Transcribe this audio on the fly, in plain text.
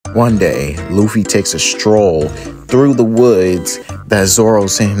One day, Luffy takes a stroll through the woods that Zoro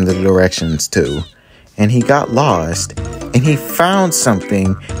sent him the directions to, and he got lost, and he found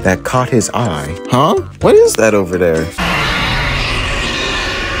something that caught his eye. Huh? What is that over there?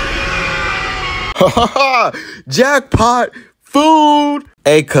 Ha ha ha! Jackpot! Food!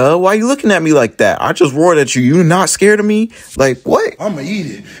 Hey, cuz, why you looking at me like that? I just roared at you. You not scared of me? Like, what? I'ma eat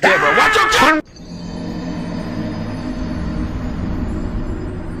it. Yeah, bro, watch your tongue!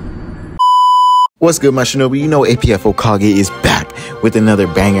 What's good, my Shinobi? You know APF Okage is back with another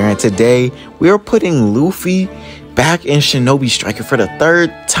banger, and today we are putting Luffy back in Shinobi Striker for the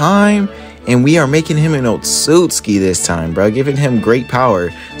third time, and we are making him an OTSUTSUKI this time, bro, giving him great power.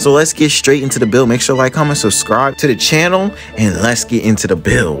 So let's get straight into the build. Make sure to like, comment, subscribe to the channel, and let's get into the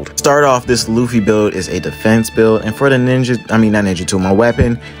build. Start off, this Luffy build is a defense build, and for the ninja tool, my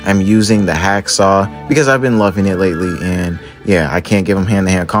weapon, I'm using the hacksaw because I've been loving it lately, and yeah, I can't give him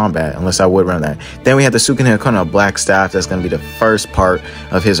hand-to-hand combat unless I would run that. Then we have the Sukuna Hikona Black Staff. That's going to be the first part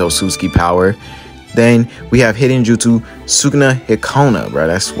of his OTSUTSUKI power. Then we have Hidden Jutsu Sukuna Hikona, bro.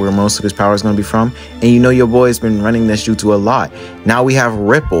 That's where most of his power is going to be from. And you know your boy's been running this jutsu a lot. Now we have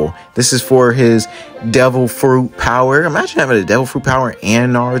Ripple. This is for his Devil Fruit power. Imagine having a Devil Fruit power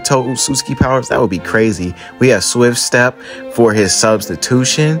and Naruto OTSUTSUKI powers. That would be crazy. We have Swift Step for his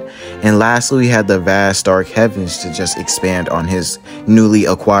substitution. And lastly, we had the Vast Dark Heavens to just expand on his newly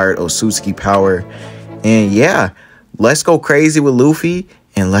acquired OTSUTSUKI power. And yeah, let's go crazy with Luffy.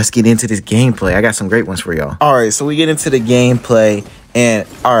 And let's get into this gameplay. I got some great ones for y'all. All right, so we get into the gameplay. And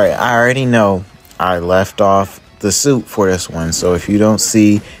all right, I already know I left off the suit for this one. So if you don't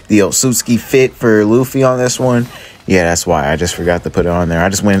see the OTSUTSUKI fit for Luffy on this one, yeah, that's why. I just forgot to put it on there. I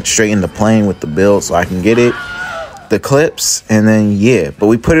just went straight into playing with the build so I can get it, the clips, and then yeah. But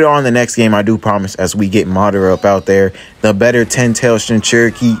we put it on the next game, I do promise, as we get Madara up out there. The better 10-tail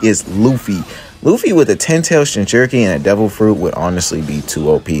Shinchuriki is Luffy. Luffy with a 10-tail Shinchuriki and a Devil Fruit would honestly be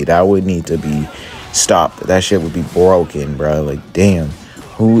too OP. That would need to be stopped. That shit would be broken, bro. Like, damn.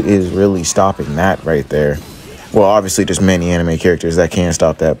 Who is really stopping that right there? Well, obviously, there's many anime characters that can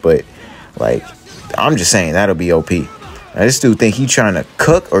stop that. But, like, I'm just saying, that'll be OP. Now, this dude think he trying to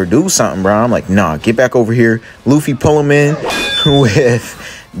cook or do something, bro. I'm like, nah, get back over here. Luffy pull him in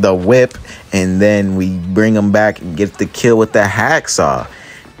with the whip. And then we bring him back and get the kill with the hacksaw.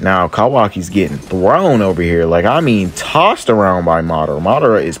 Now, Kawaki's getting thrown over here. Like, I mean, tossed around by Madara.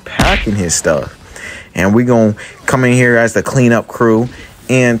 Madara is packing his stuff. And we going to come in here as the cleanup crew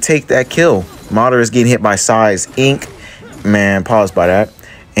and take that kill. Madara is getting hit by Size Ink. Man, pause by that.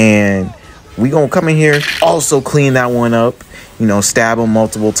 And we going to come in here, also clean that one up. You know, stab him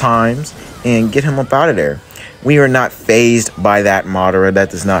multiple times and get him up out of there. We are not phased by that Madara.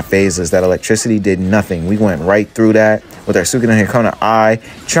 That does not phase us. That electricity did nothing. We went right through that with our Sukuna Hikona Eye,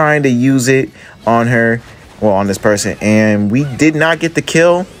 trying to use it on her, well, on this person. And we did not get the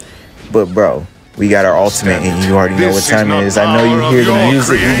kill, but bro, we got our ultimate, and you already know what time it is. I know you hear the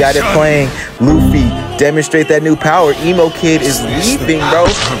music. We got it playing. Luffy, demonstrate that new power. Emo Kid is leaving, bro.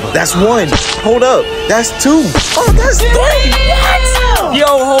 That's one. Hold up. That's two. Oh, that's three. What? Yo,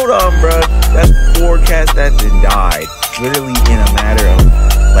 hold on, bro. That's 4 cats that just died. Literally in a matter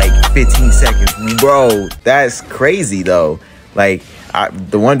of like 15 seconds. Bro, that's crazy, though. Like,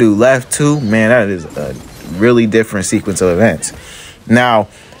 the one dude left, too. Man, that is a really different sequence of events. Now,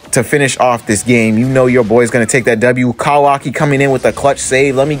 to finish off this game, you know your boy's going to take that W. Kawaki coming in with a clutch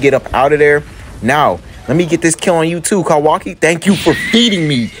save. Let me get up out of there. Now, let me get this kill on you, too, Kawaki. Thank you for feeding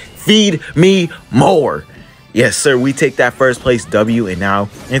me. Feed me more. Yes, sir, we take that first place W, and now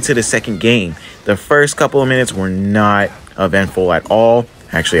into the second game. The first couple of minutes were not eventful at all.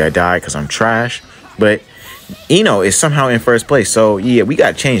 Actually, I died because I'm trash. But Ino is somehow in first place. So, yeah, we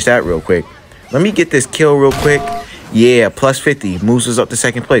got to change that real quick. Let me get this kill real quick. Yeah, plus 50 moves us up to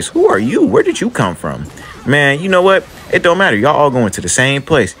second place. Who are you? Where did you come from? Man, you know what? It don't matter. Y'all all going to the same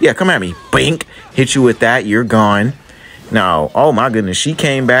place. Yeah, come at me. Bink. Hit you with that. You're gone. Now, oh my goodness, she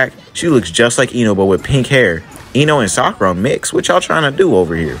came back. She looks just like Ino, but with pink hair. Ino and Sakura mix. What y'all trying to do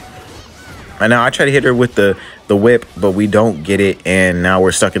over here? And now I try to hit her with the whip, but we don't get it. And now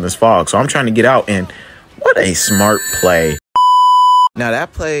we're stuck in this fog. So I'm trying to get out. And what a smart play. Now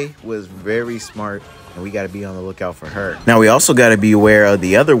that play was very smart. And we got to be on the lookout for her. Now we also got to be aware of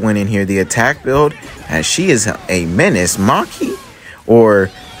the other one in here, the attack build. As she is a menace. Maki. Or,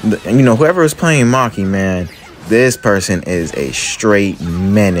 you know, whoever is playing Maki, man. This person is a straight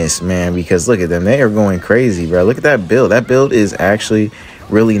menace, man, because look at them. They are going crazy, bro. Look at that build. That build is actually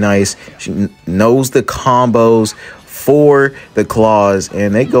really nice. She knows the combos for the claws,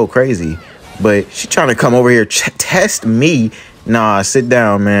 and they go crazy. But she's trying to come over here, test me. Nah, sit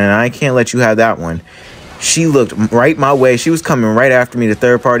down, man. I can't let you have that one. She looked right my way. She was coming right after me, the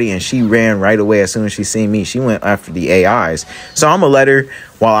third party, and she ran right away as soon as she seen me. She went after the AIs. So I'm going to let her,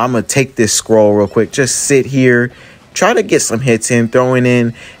 while I'm going to take this scroll real quick, just sit here, try to get some hits in, throwing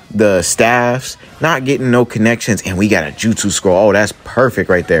in the staffs, not getting no connections, and we got a jutsu scroll. Oh, that's perfect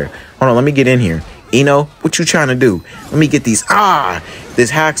right there. Hold on, let me get in here. Ino, what you trying to do? Let me get these.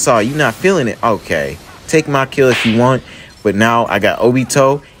 This hacksaw, you not feeling it? Okay, take my kill if you want, but now I got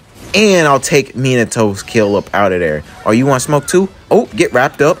Obito, and I'll take Minato's kill up out of there. Oh, you want smoke too? Oh, get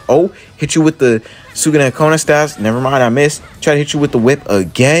wrapped up. Oh, hit you with the Sugana Kona staffs. Never mind, I missed. Try to hit you with the whip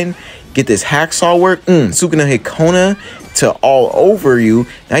again. Get this hacksaw work. Sugana Hikona to all over you.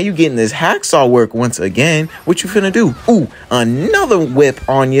 Now you getting this hacksaw work once again. What you finna do? Ooh, another whip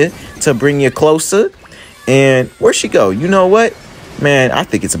on you to bring you closer. And where'd she go? You know what? Man, I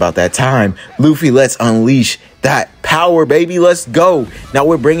think it's about that time. Luffy, let's unleash that power, baby. Let's go. Now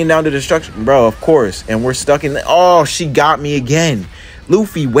we're bringing down the destruction. Bro, of course. And we're stuck in the... Oh, she got me again.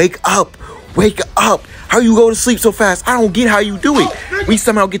 Luffy, wake up. Wake up. How you go to sleep so fast? I don't get how you do it. We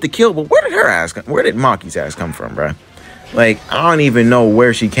somehow get the kill, but where did her ass come? Where did Maki's ass come from, bro? Like, I don't even know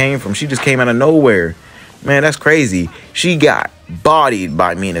where she came from. She just came out of nowhere. Man, that's crazy. She got bodied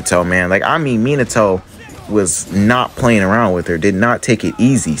by Minato, man. Like, I mean, Minato was not playing around with her. Did not take it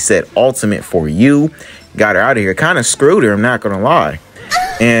easy. Said ultimate for you. Got her out of here. Kind of screwed her, I'm not going to lie.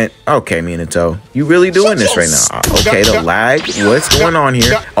 And, okay, Minato, you really doing this right now? Okay, the lag. What's going on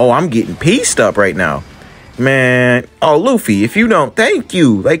here? Oh, I'm getting pieced up right now. Man. Oh, Luffy, if you don't, thank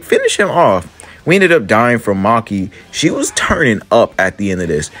you. Like, finish him off. We ended up dying from Maki. She was turning up at the end of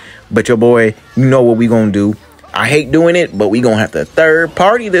this. But your boy, you know what we gonna do. I hate doing it, but we gonna have to third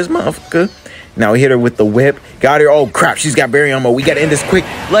party this motherfucker. Now we hit her with the whip. Got her. Oh, crap. She's got berry ammo. We got to end this quick.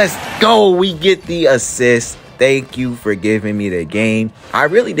 Let's go. We get the assist. Thank you for giving me the game. I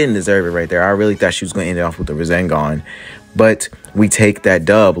really didn't deserve it right there. I really thought she was going to end it off with the Rasengan. But we take that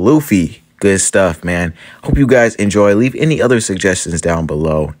dub. Luffy, good stuff, man. Hope you guys enjoy. Leave any other suggestions down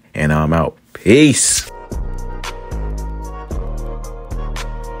below. And I'm out. Peace.